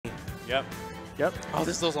Yep. Yep. Oh,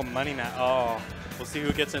 this is also money now. Oh, we'll see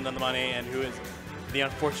who gets into the money and who is the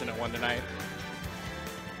unfortunate one tonight.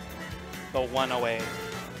 The one away.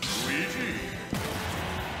 Luigi.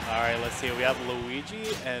 All right, let's see. We have Luigi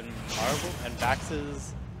and Marvel and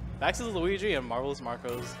Bax's Luigi and Marvel's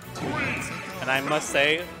Marco's Toon. And I must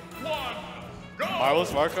say,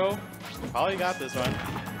 Marvel's Marco probably got this one.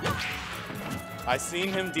 I seen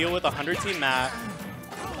him deal with 100tMatt.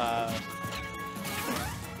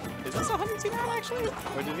 Is this 100tMatt actually?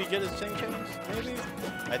 Or did he get his chain changed? Maybe?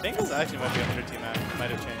 I think this actually might be 100tMatt. It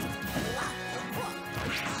might have changed.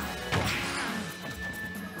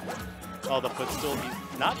 Oh, the footstool.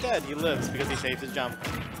 He's not dead. He lives because he saved his jump. It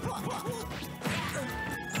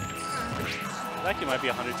actually might be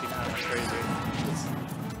 100tMatt. That's crazy. It's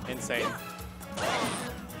insane.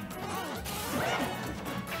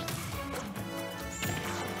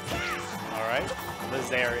 Alright.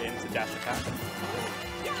 Lazaire into dash attack.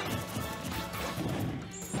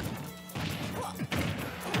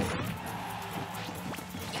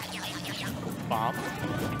 Bomb.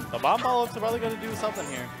 The bomb follow-ups are probably going to do something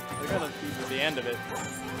here. They're going to be the end of it.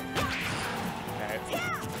 Okay.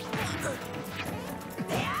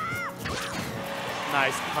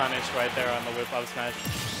 Nice punish right there on the whip up smash.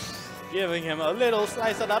 Giving him a little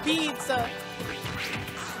slice of the pizza.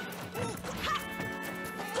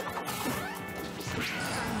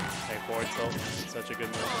 Okay, forward tilt. Such a good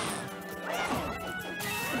move.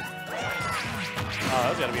 Oh,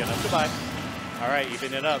 that's got to be enough. Goodbye. Alright,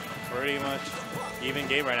 even it up. Pretty much even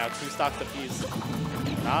game right now. 2 stocks apiece.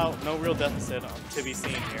 Now, no real deficit to be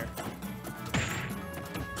seen here.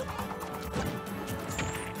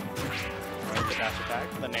 Alright, the dash attack,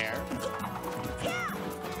 the nair.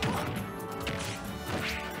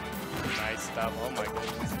 Nice stuff. Oh my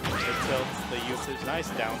goodness. The tilt, the usage. Nice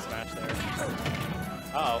down smash there.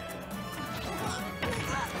 Uh-oh.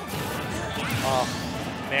 Oh,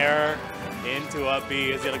 nair into up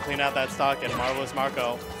B. Is going to clean out that stock, and Marvelous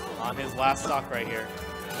Marco on his last stock right here.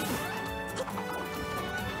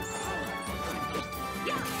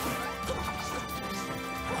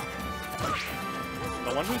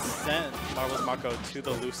 The one who sent Marvelous Marco to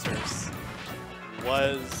the losers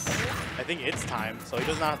was, I think, It's Time, so he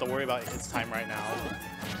does not have to worry about It's Time right now.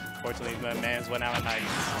 Fortunately, the man's went out at night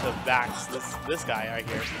to Vax, this guy right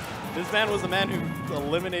here. This man was the man who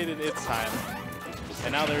eliminated It's Time,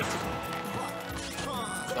 and now there's...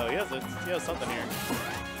 So he has something here.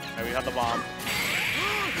 Alright, we have the bomb.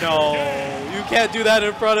 No, you can't do that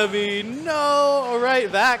in front of me. No. All right,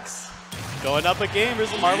 Vax going up a game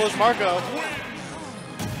versus Marvelous Marco.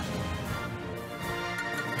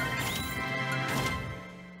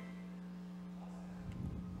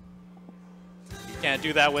 You can't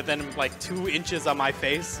do that within like 2 inches of my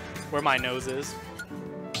face, where my nose is.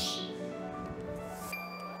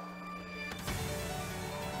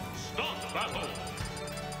 Stop battle.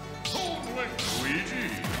 Luigi.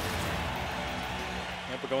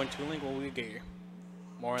 Yep, we're going Toon Link Luigi.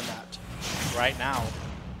 More on that right now.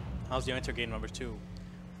 How's the enter game number 2?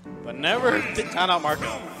 But never did count out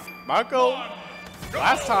Marco. Marco,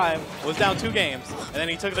 last time, was down 2 games, and then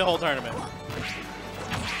he took the whole tournament.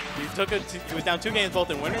 He was down 2 games both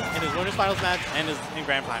in his winners finals match and in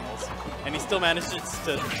grand finals, and he still managed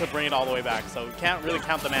to bring it all the way back. So we can't really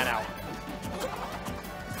count the man out.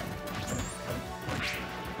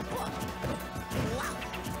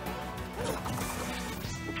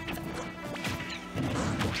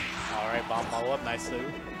 Alright, bomb follow up, nice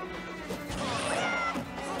move.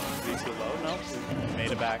 Be too low? No, we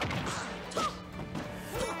made it back.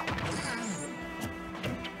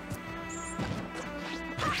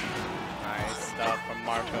 Nice stuff from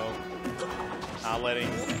Marco. Not letting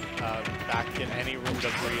back in any room to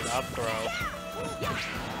breathe. Up throw.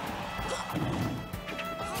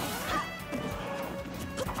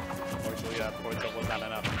 Unfortunately, that forward tilt was not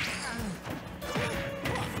enough.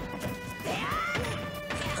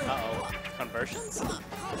 Uh-oh. Conversions?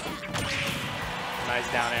 Nice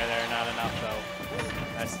down air there, not enough though.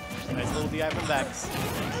 Nice little DI from Vex.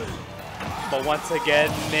 But once again,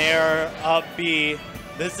 nair up B.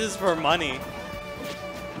 This is for money.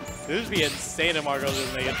 This would be insane if Marco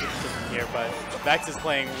doesn't make it here, but Vex is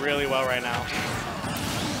playing really well right now.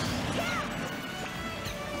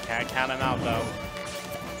 Can't count him out though.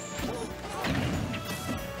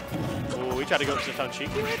 Ooh, we tried to go to some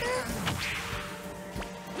cheeky right there.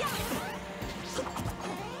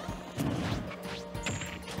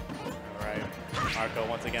 Marco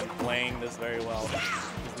once again playing this very well.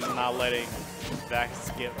 He's not letting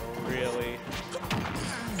Vex get really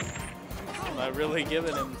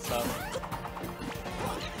giving him stuff.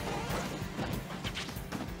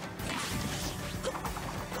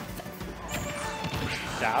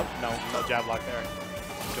 Jab? No, no jab lock there.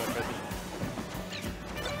 Doing crazy.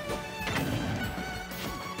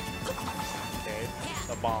 Okay,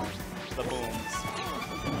 the bomb, the booms.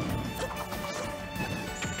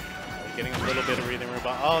 Getting a little bit of breathing room.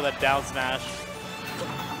 Oh, that down smash.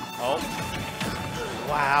 Oh.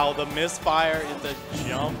 Wow, the misfire in the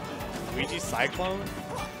jump. Luigi Cyclone?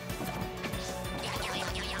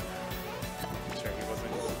 Sure, he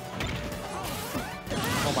wasn't.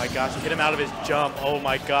 Oh my gosh, he hit him out of his jump. Oh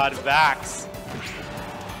my god, Vax.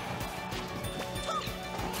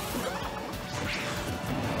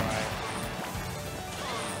 Alright.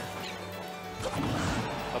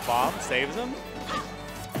 The bomb saves him?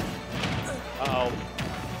 Uh-oh.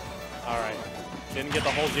 Alright. Didn't get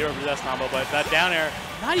the whole zero possess combo, but that down air,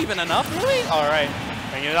 not even enough, really? Alright.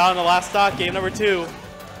 Bringing it out in the last stock, game number 2.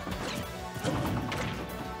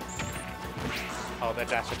 Oh, that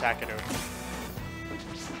dash attack it.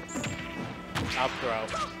 Up throw.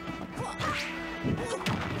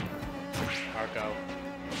 Marco.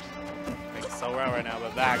 Making so well right now,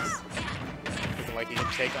 but Vax looking like he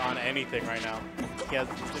can take on anything right now. He has,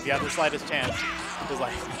 if you have the slightest chance, just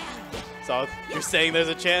like. So you're saying there's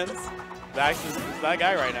a chance? Vax is that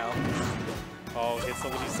guy right now. Oh, hits the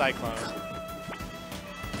Luigi Cyclone.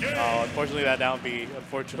 Oh, unfortunately that down B.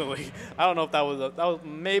 Unfortunately, I don't know if that was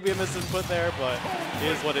maybe a misinput there, but it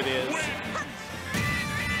is what it is.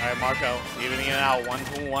 All right, Marco, evening it out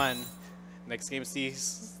 1-1. Next game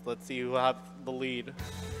sees. Let's see who will have the lead.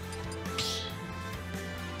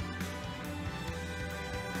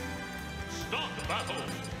 Start the battle.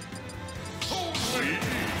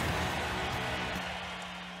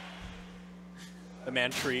 The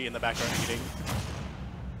man tree in the background eating.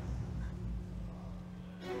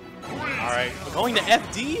 Alright, we're going to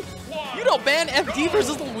FD? You don't ban FD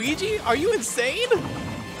versus Luigi? Are you insane?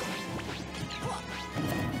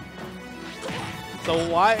 So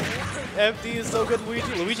why FD is so good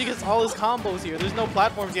Luigi? Luigi gets all his combos here. There's no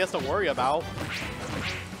platforms he has to worry about.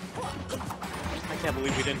 I can't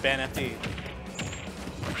believe we didn't ban FD.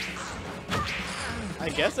 I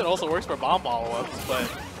guess it also works for bomb follow-ups, but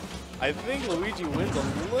I think Luigi wins a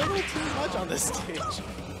little too much on this stage.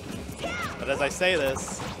 But as I say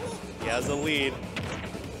this, he has a lead,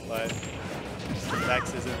 but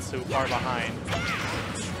Vex isn't too far behind.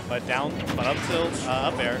 But up tilt,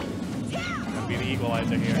 up air. Gonna be the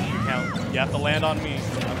equalizer here. You have to land on me.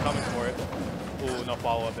 I'm coming for it. Ooh, no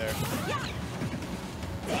follow-up there.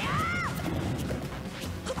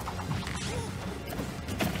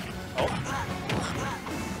 Oh.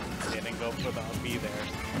 Didn't go for the up B there.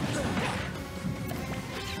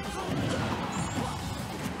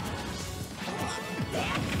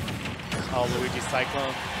 Oh, Luigi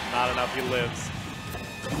Cyclone. Not enough, he lives.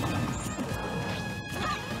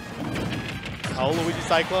 Oh, Luigi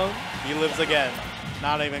Cyclone. He lives again.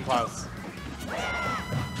 Not even close.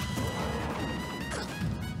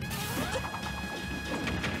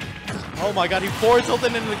 Oh my god, he forward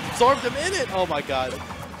tilted and absorbed him in it. Oh my god.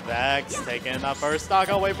 Vex taking the first stock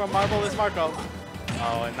away from Marvelous Marco.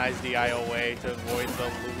 Oh, a nice DIO way to avoid the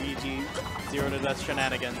Luigi 0-to-death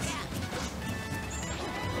shenanigans.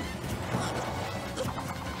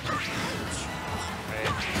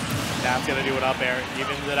 Dab's gonna do it up air,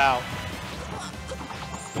 evens it out.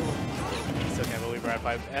 Still can't believe we're at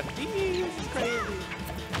 5 FD. This is crazy.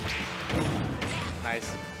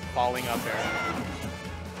 Nice falling up air.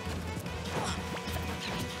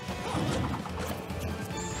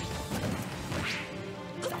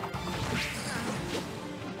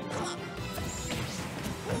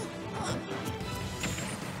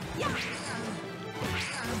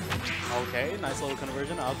 Okay, nice little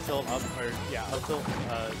conversion. Up tilt, up, or yeah, up tilt,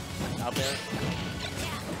 up air.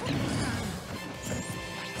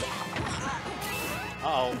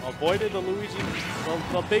 Uh-oh, avoided the Luigi,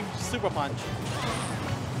 the big super punch.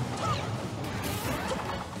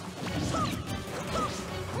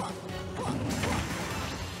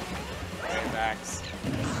 Okay, Max.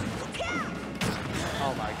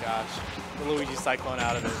 Oh my gosh. The Luigi Cyclone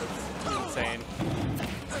out of it. It's insane.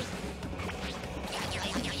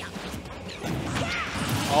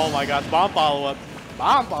 Oh my gosh, bomb follow-up.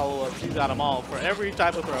 Bomb follow-up. He's got them all for every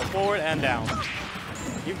type of throw, forward and down.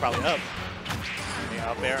 You can probably up.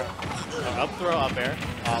 Up air. Up throw, up air.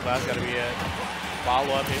 Oh, that's got to be it.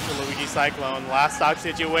 Follow-up into Luigi Cyclone. Last stock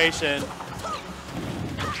situation.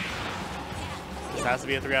 This has to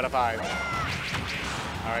be a 3 out of 5.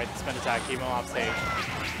 All right, spin attack. Keep him off stage.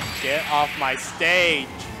 Get off my stage.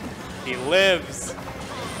 He lives.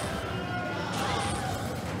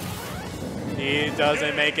 He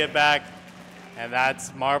doesn't make it back. And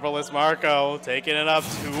that's Marvelous Marco taking it up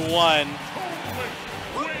 2-1.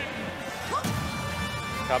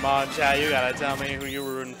 Come on, chat. You gotta tell me who you're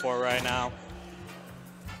rooting for right now.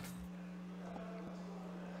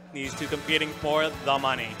 These two competing for the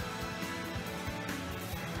money.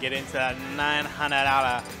 Get into that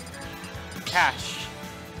 $900 cash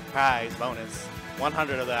prize bonus.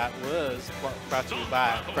 100 of that was brought to you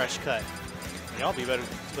by Fresh Cut. Y'all be better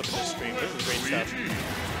flipping this stream. This is great stuff.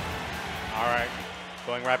 All right,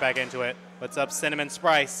 going right back into it. What's up, Cinnamon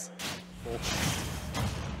Sprice? Oh.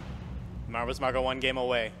 Marvelous Marco 1 game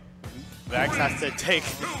away. Vex has to take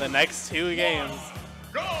the next 2 games.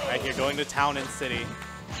 Right here, going to Town and City.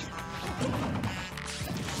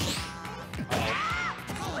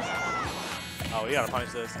 Oh, we gotta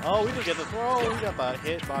punish this. Oh, we didn't get the throw. We got the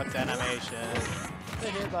hitbox animation. The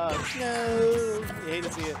hitbox. No. You hate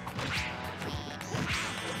to see it.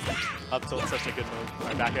 Up tilt's such a good move. All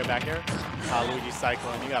right, back here, back here. Luigi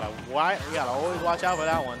Cyclone. You gotta always watch out for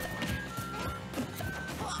that one.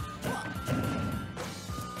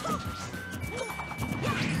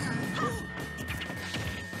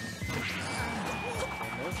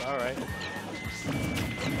 All right.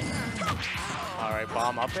 All right,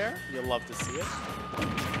 bomb up there. You'll love to see it.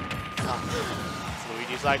 It's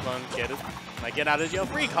Luigi Cyclone. Get it. Might get out of jail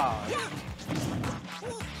free card.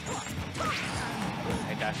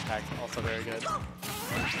 Hey, dash attack. Also very good.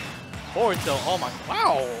 Forward tilt. Oh my.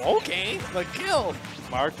 Wow. Okay. The kill.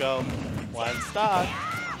 Marco. 1 stock.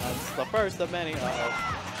 That's the first of many.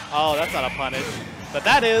 Uh-oh. Oh, that's not a punish. But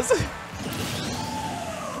that is.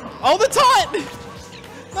 Oh, the taunt!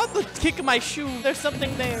 Not the kick of my shoe. There's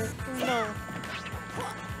something there. No.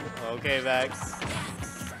 Okay, Vex.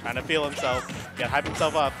 Trying to feel himself. Gotta hype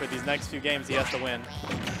himself up for these next few games he has to win.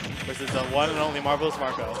 Versus the one and only Marvelous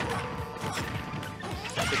Marco.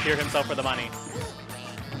 Secure himself for the money.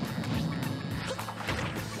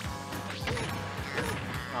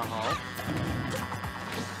 Uh-huh.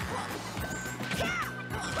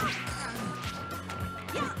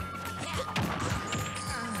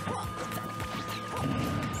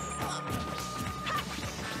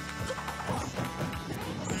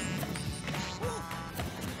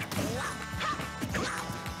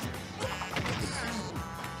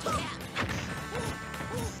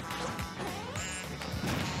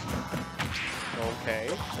 Okay.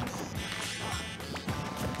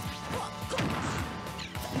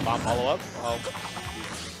 Bomb follow-up. Oh.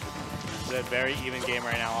 It's a very even game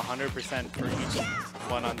right now. 100% for each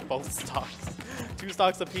one on both stocks. 2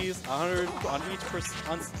 stocks apiece. 100 on each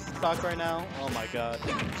stock right now. Oh my god.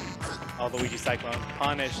 Oh, Luigi Cyclone.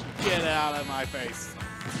 Punish. Get out of my face.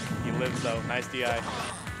 He lives though. Nice DI.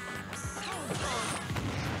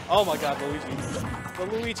 Oh my god, Luigi. The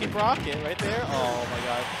Luigi Rocket right there. Oh my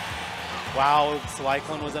god. Wow,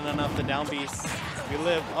 Cyclone wasn't enough to down beast. We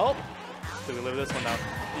live. Oh, do we live this one now?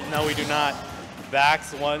 No, we do not.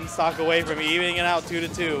 Vax 1 stock away from evening it out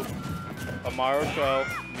 2-2. But Marco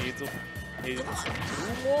needs 2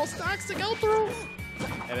 more stocks to go through.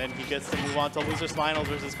 And then he gets to move on to Losers Finals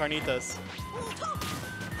versus Carnitas.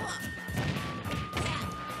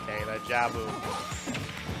 Okay, that Jabu.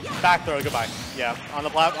 Back throw, goodbye. Yeah, on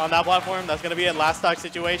that platform, that's gonna be a last stock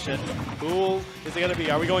situation. Who is it gonna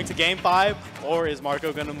be? Are we going to game 5, or is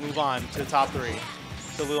Marco gonna move on to the top 3?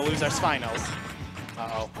 So we'll lose our finals.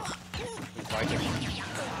 Uh-oh. Looks like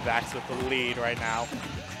Vax with the lead right now.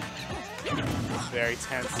 Very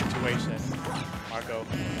tense situation. Marco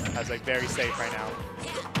has like very safe right now.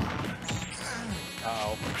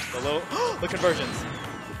 Uh-oh. The conversions.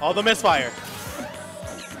 Oh, the misfire.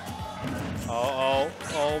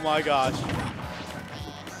 Oh my gosh.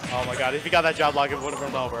 Oh my god, if he got that job lock, it would have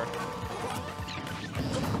run over.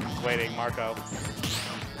 Waiting, Marco.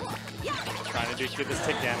 Trying to get this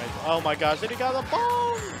tick damage. Oh my gosh, and he got the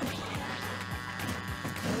bomb!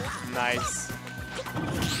 Nice.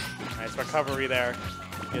 Nice recovery there.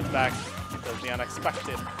 Gets back, does the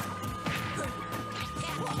unexpected.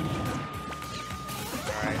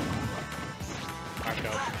 Alright.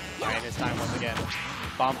 Marco, buying his time once again.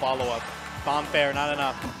 Bomb follow-up. Bomb fair, not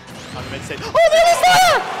enough. On the mid-stage. Oh, there was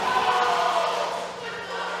there!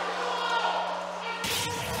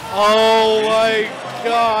 Oh my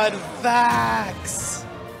god, Vax!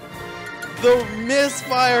 The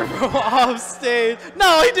misfire from off stage.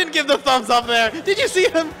 No, he didn't give the thumbs up there. Did you see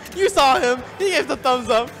him? You saw him. He gave the thumbs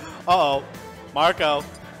up. Uh-oh. Marco.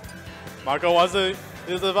 Marco wants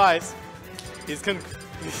his advice. He's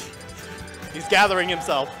gathering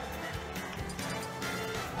himself.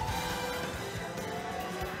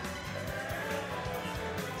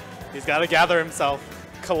 He's got to gather himself,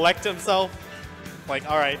 collect himself. Like,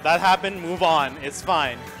 all right, that happened, move on, it's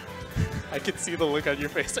fine. I can see the look on your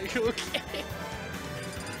face. Are you okay?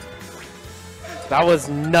 That was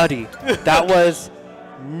nutty. That was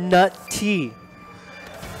nutty.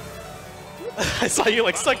 I saw you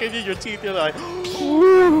like sucking in your teeth. You're like,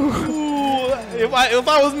 ooh. If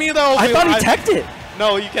I was me though, I thought he teched it.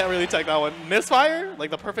 No, you can't really tech that one. Misfire, like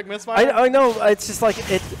the perfect misfire. I know. It's just like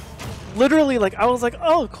it. Literally, like I was like,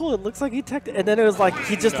 oh, cool. It looks like he teched it, and then it was like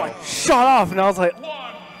he just like shot off, and I was like,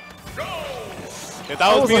 if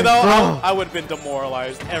that was me like, though, I would have been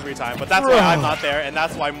demoralized every time. But that's why I'm not there, and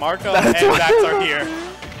that's why Marco and Vax are here.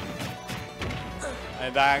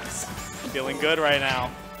 And Vax feeling good right now.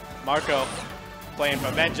 Marco playing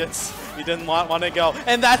for vengeance. He didn't want to go.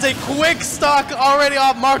 And that's a quick stock already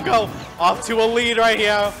off Marco. Off to a lead right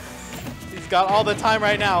here. He's got all the time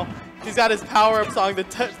right now. He's got his power-up song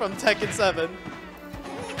from Tekken 7.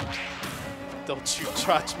 Don't you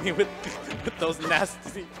trotch me with those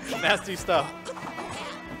nasty stuff.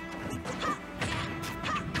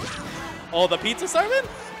 Oh, the pizza serving?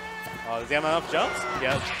 Oh, does he have enough jumps?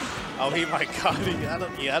 Yes. Oh, my God.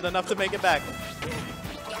 He had enough to make it back.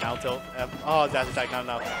 Now tilt. Oh, dash attack, not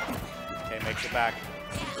enough. Okay, makes it back.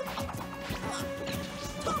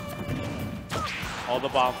 All the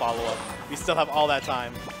bomb follow-up. We still have all that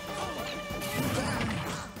time.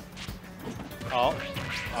 Oh,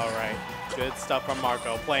 all right. Good stuff from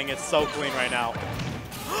Marco. Playing it so clean right now.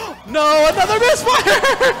 No, another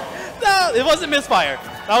misfire! No, it wasn't misfire.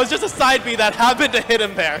 That was just a side B that happened to hit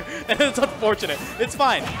him there. And it's unfortunate. It's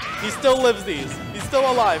fine. He still lives these. He's still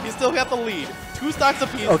alive. He's still got the lead. 2 stocks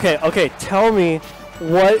apiece. Okay. Tell me,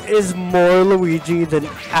 what is more Luigi than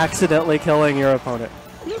accidentally killing your opponent?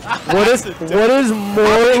 What is more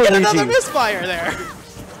Luigi? Get another misfire there.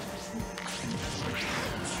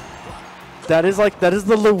 That is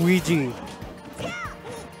the Luigi.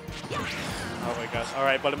 Oh my gosh. All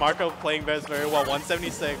right, but Marco playing very well.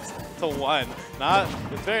 176 to 1.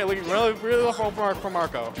 It's really rough for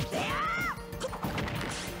Marco.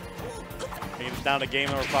 He's down to game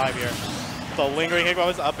number 5 here. So lingering hit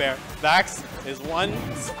was up air. Vax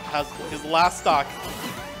has his last stock.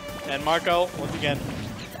 And Marco, once again,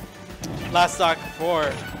 last stock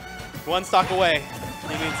for 1 stock away.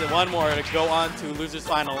 He needs 1 more to go on to losers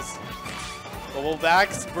finals. But will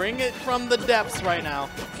Vax bring it from the depths right now?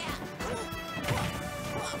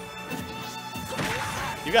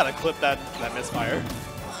 You gotta clip that misfire.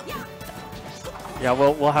 Yeah,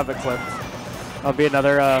 we'll have it clipped. That'll be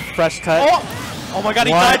another fresh cut. Oh my God,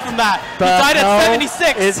 he died from that. He died at 76.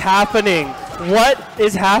 What is happening? What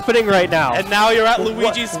is happening right now? And now you're at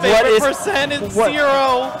Luigi's favorite percent. It's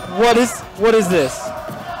 0. What is this?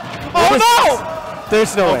 No!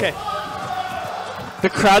 There's no way. The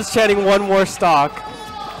crowd's chanting 1 more stock.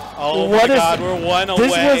 Oh my God, we're 1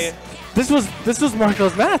 away. This was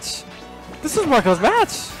Marco's match. This was Marco's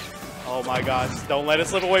match. Oh my gosh. Don't let it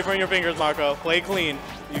slip away from your fingers, Marco. Play clean.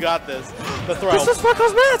 You got this. The throw. This was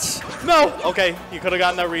Marco's match. No. Okay, you could have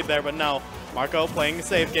gotten that read there, but no. Marco playing it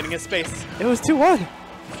safe, getting his space. It was 2-1.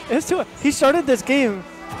 It was 2-1. He started this game.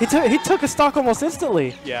 He took a stock almost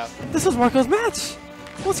instantly. Yeah. This was Marco's match.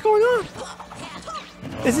 What's going on?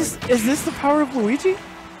 Is this the power of Luigi?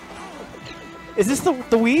 Is this the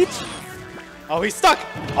Weege? Oh, he's stuck.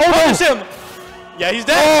 Oh, punish him. Yeah, he's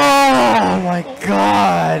dead. Oh my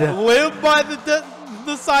God. Live by the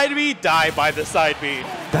side B, die by the side B.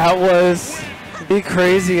 That was the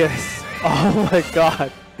craziest. Oh my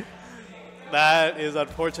God. That is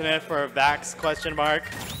unfortunate for Vax ?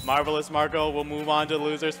 Marvelous Marco will move on to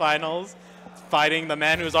losers finals, fighting the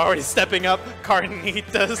man who's already stepping up,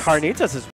 Carnitas. Carnitas is